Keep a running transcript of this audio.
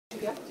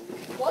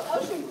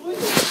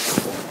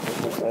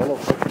Ja, dat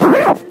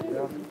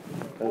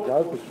is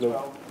uitgesloten.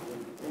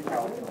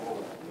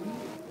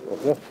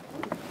 Of ja?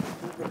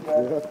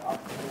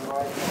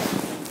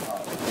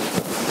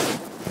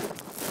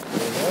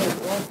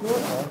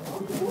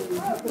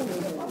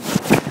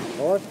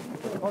 Wat?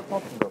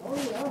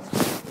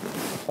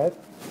 Wat?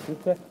 Goed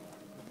zeg.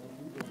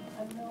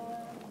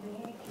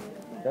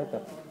 Kijk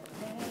dat.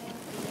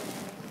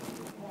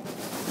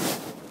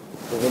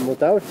 Dat is een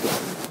motortje.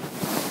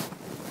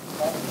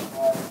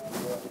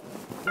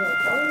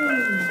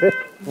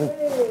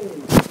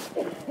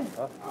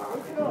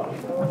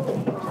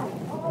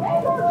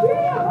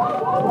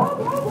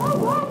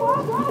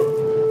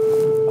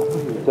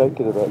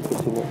 Joking about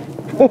pushing it.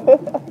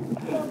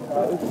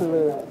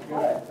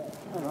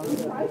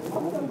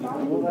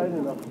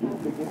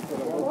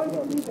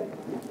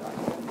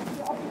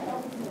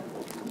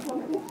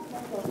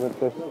 You went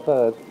first and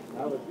third?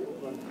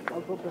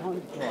 I'll go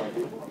behind the car.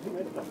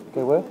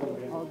 Go where?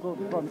 I'll go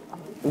front.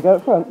 You go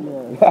up front? Yeah.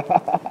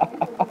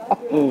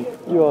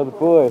 You are the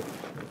boy.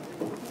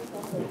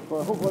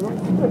 Well, I hope I don't.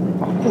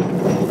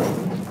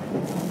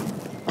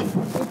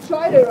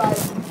 Enjoy the ride.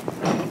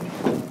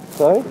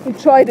 Sorry?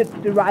 Enjoy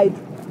the ride.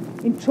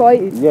 Enjoy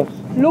it. Yes.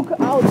 Look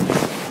out.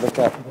 Look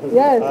out.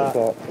 Yes. Look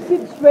out.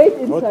 Sit straight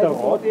inside. Hat der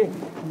Radi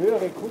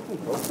mehrere Kunden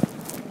gehabt?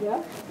 Ja.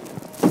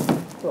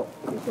 So.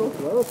 So.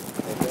 Ja.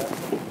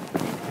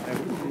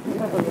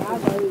 Ja,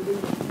 weil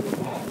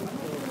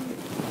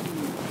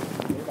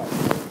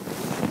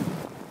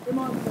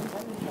immer auf den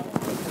Rennen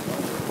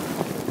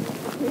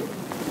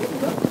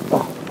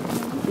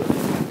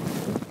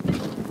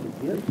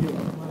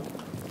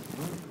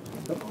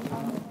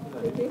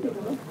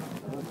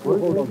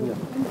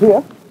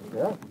Here?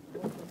 Yeah.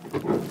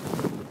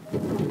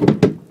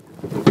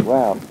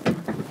 Wow.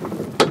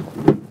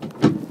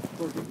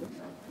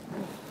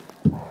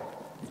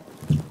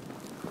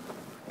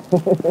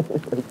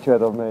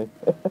 Tread on me.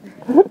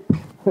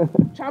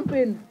 Jump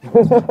in.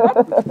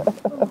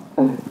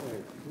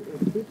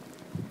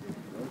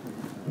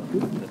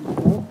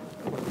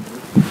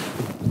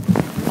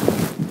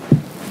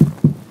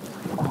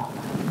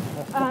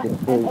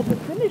 And at the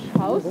finish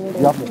house,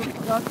 Yep.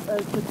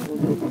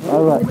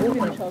 All right. the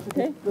finish house,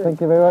 okay? Thank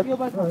you very much. You're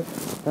welcome.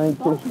 Thank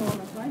you.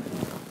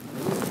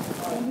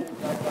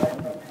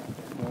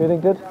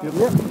 Feeling good?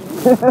 Yeah.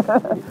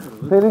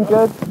 Feeling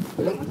good?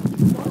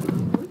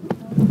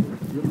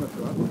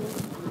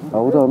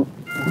 Hold on.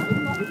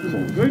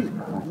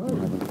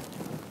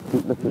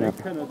 Keep looking up.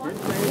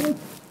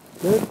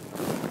 Good.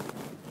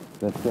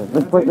 That's good.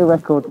 Let's break the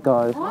record,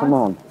 guys. Come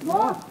on.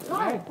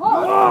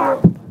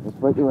 Let's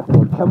break the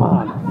record. Come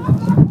on.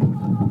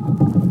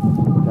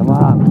 Come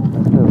on.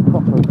 Let's do a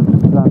proper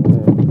run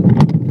here.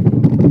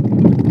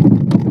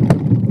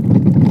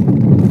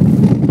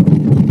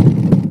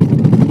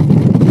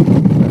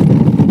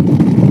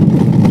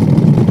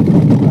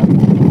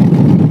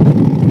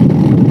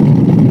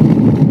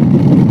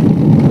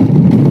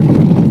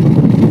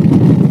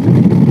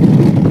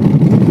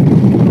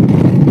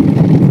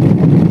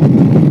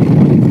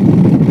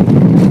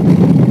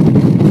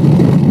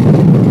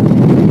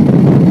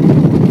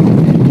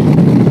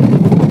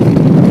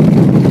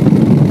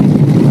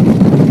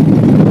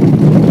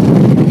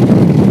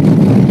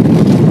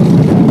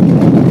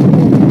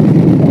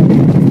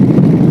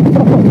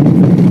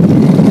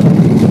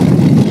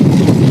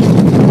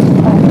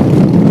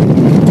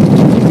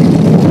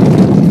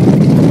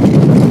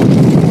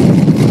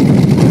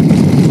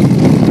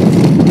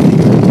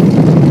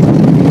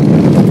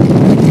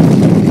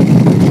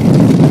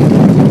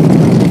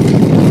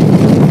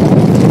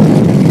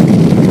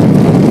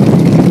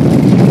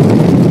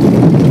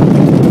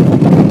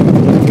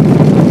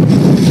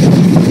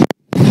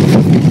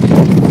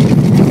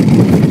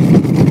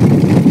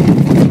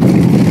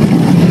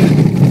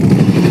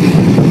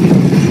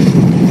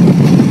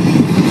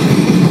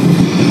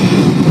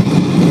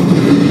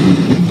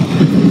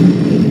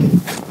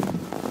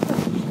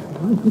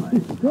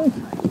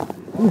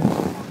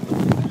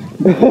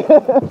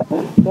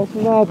 That's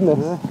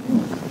madness.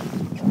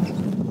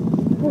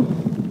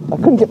 I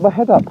couldn't get my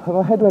head up.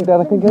 My head went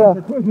down, I couldn't get up.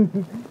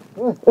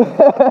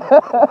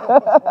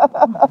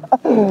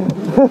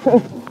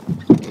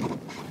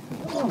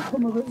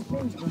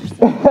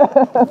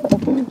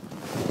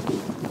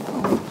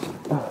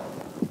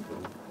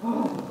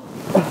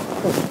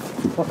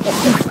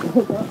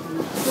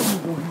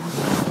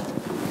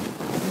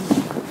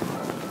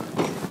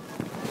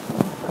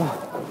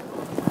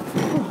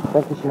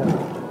 Thank you, Sharon.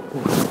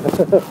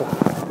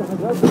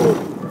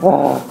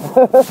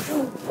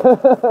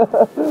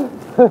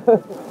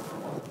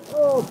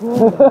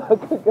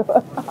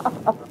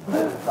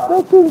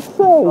 That's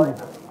insane.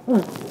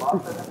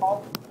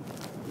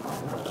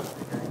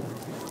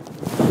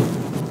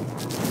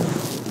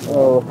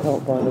 Oh, I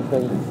can't find the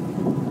thing.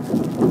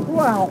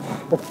 Wow.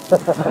 I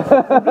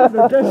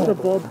didn't guess the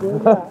bob,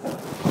 but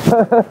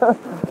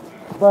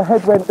My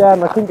head went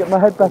down, I couldn't get my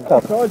head back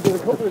up. I tried it a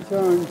couple of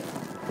times.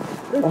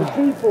 There's the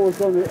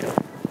T-force on it.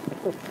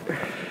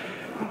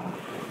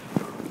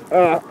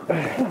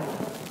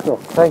 Cool,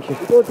 thank you.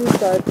 Go this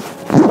side.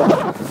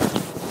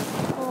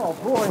 Oh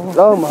boy.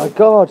 Oh my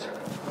god.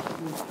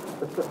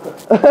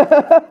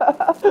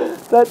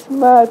 That's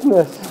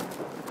madness.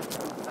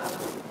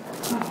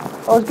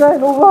 I was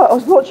going alright, I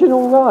was watching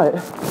alright.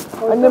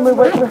 And then we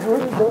went round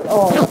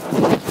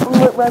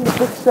the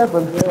big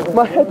 7.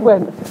 My head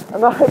went,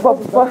 and I hit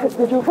my head,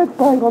 did your head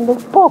bang on the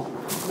bob?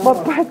 My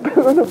head bang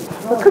on the,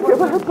 I couldn't get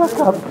my head back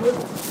up.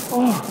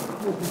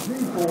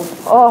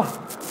 Oh.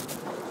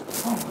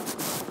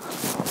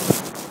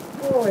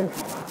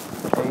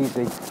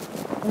 Easy.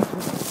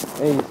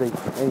 Easy,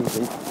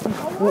 easy.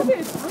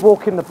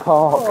 Walk in the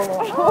park.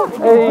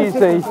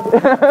 Easy.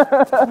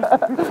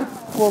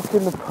 Walk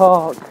in the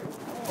park.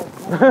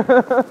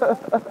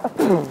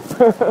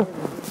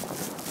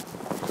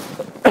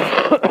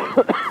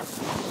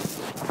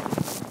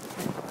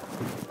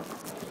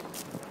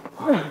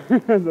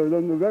 They've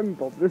done the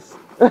Renbob this.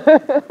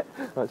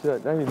 That's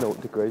only 0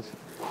 degrees.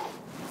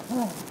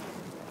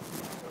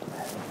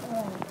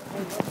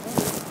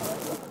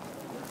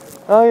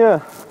 Oh yeah.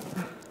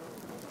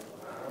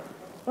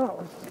 That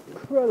was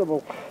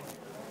incredible.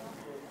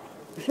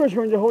 Especially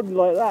when you're holding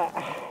like that.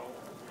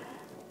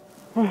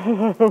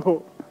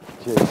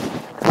 Jeez.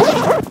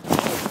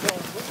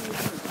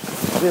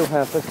 Zeal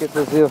house, let's get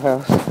to the Zeal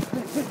house.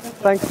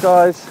 Thanks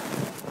guys.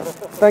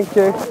 Thank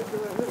you.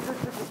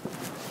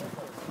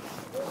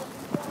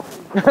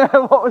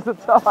 What was the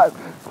time?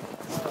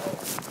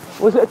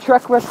 Was it a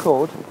track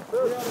record?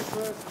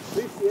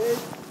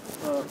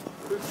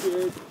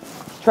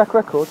 Track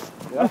record?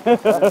 That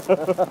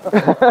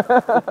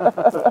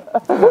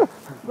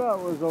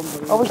was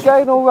unbelievable. I was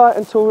going alright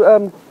until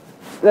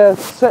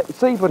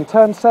Sebring,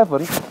 turn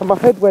 7, and my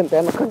head went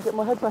down. I couldn't get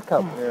my head back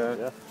up.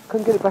 Yeah.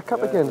 Couldn't get it back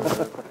up again.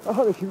 I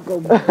hope you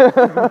go.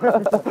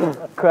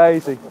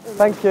 Crazy.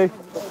 Thank you.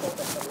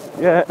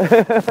 Yeah.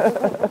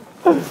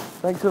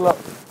 Thanks a lot.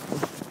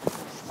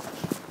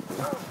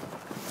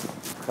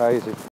 Crazy.